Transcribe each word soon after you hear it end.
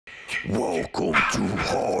Welcome to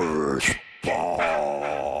Horror Spot.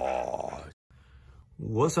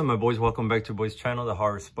 What's up, my boys? Welcome back to Boys Channel, the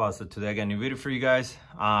Horror Spot. So today I got a new video for you guys.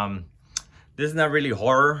 This is not really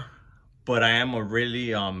horror, but I am a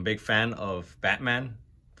really big fan of Batman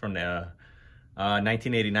from the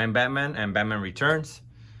 1989 Batman and Batman Returns.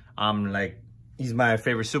 He's my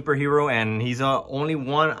favorite superhero, and he's the only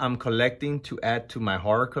one I'm collecting to add to my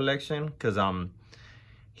horror collection because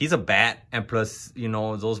he's a bat, and plus, you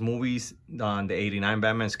know, those movies on the 89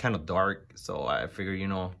 Batman is kind of dark, so I figure, you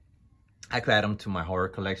know, I could add him to my horror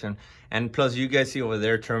collection. And plus, you guys see over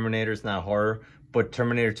there, Terminator is not horror, but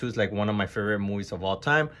Terminator 2 is like one of my favorite movies of all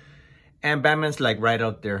time, and Batman's like right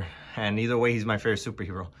out there, and either way, he's my favorite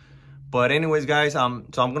superhero. But anyways, guys, so I'm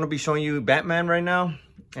gonna be showing you Batman right now,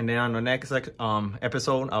 and then on the next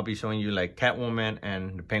episode, I'll be showing you like Catwoman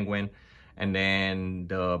and the Penguin, and then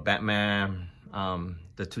the Batman,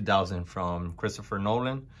 the 2000 from Christopher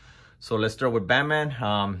Nolan. So let's start with Batman,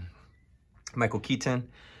 Michael Keaton.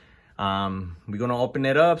 We're gonna open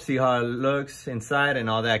it up, see how it looks inside and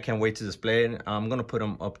all that. I can't wait to display it. I'm gonna put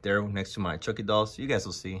them up there next to my Chucky dolls. You guys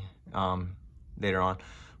will see later on.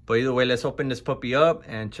 But either way, let's open this puppy up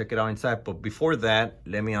and check it out inside. But before that,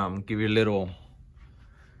 let me give you a little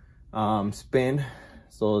spin.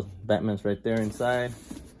 So Batman's right there inside.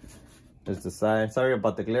 There's the side. Sorry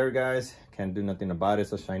about the glare, guys. Can't do nothing about it.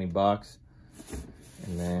 It's a shiny box.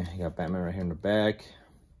 And then you got Batman right here in the back.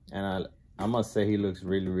 And I must say he looks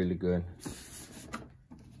really, really good.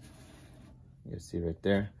 You see right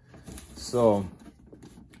there. So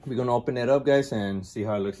we're gonna open it up, guys, and see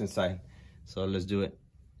how it looks inside. So let's do it.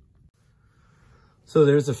 So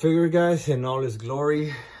there's the figure, guys, in all his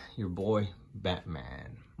glory. Your boy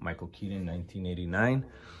Batman, Michael Keaton, 1989.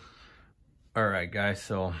 All right, guys,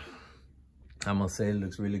 so I'm gonna say it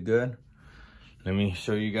looks really good. Let me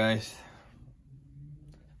show you guys.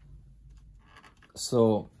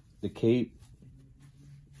 So the cape,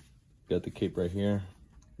 got the cape right here.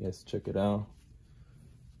 You guys check it out.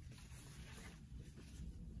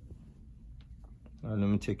 Let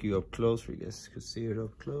me take you up close so you guys can see it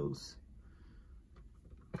up close.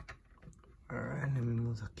 All right, let me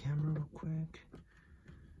move the camera real quick.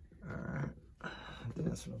 All right, I think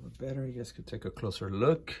that's a little bit better. You guys could take a closer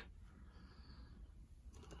look.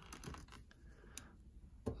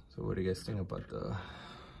 So what do you guys think about the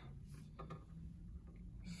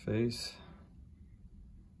face?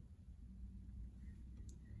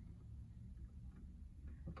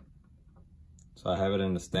 So I have it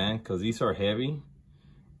in the stand because these are heavy,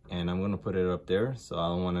 and I'm gonna put it up there. So I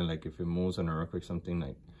don't want to, like, if it moves on a earthquake, something,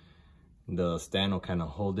 like the stand will kind of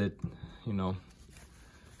hold it, you know,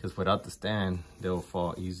 because without the stand they'll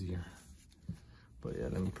fall easier. But yeah,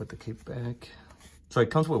 let me put the cape back. So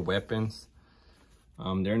it comes with weapons.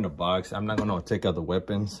 They're in the box. I'm not gonna take out the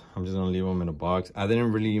weapons. I'm just gonna leave them in the box. I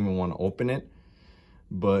didn't really even want to open it,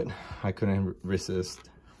 but I couldn't resist.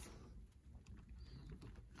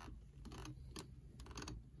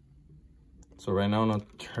 So right now I'm gonna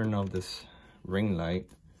turn off this ring light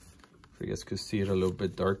so you guys could see it a little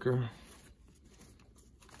bit darker.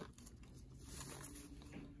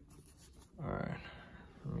 All right,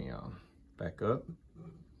 let me back up.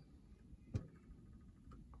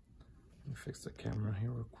 Let me fix the camera here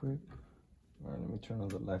real quick. All right, let me turn on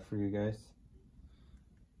the light for you guys.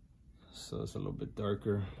 So it's a little bit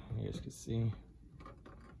darker, you guys can see.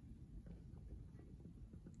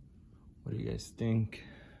 What do you guys think?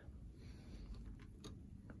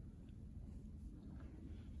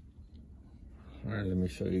 All right, let me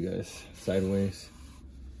show you guys sideways.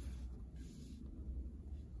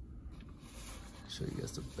 Show you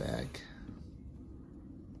guys the back.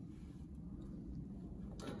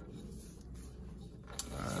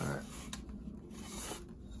 Alright.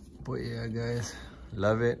 But yeah, guys,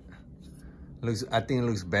 love it. I think it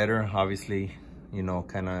looks better, obviously, you know,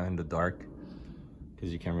 kind of in the dark,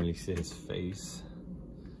 because you can't really see his face.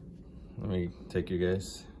 Let me take you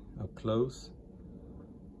guys up close.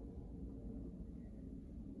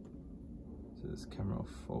 So this camera will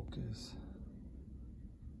focus.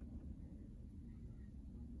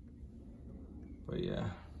 But yeah.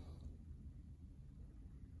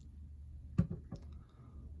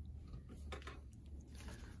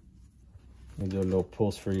 Let me do a little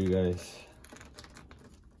pulse for you guys.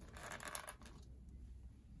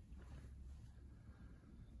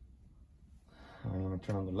 I'm gonna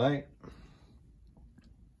turn on the light.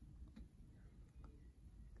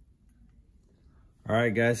 All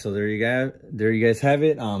right, guys, so there you guys have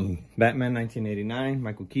it. Batman 1989,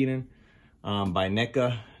 Michael Keaton, by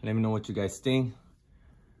NECA. Let me know what you guys think.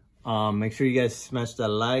 Make sure you guys smash that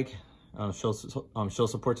like, show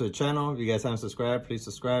support to the channel. If you guys haven't subscribed, please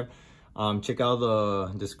subscribe. Check out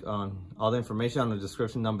all the information on the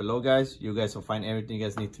description down below, guys. You guys will find everything you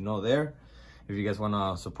guys need to know there. If you guys want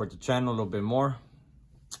to support the channel a little bit more,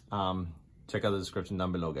 check out the description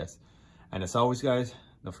down below, guys. And as always, guys,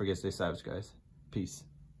 don't forget to stay savage, guys. Peace.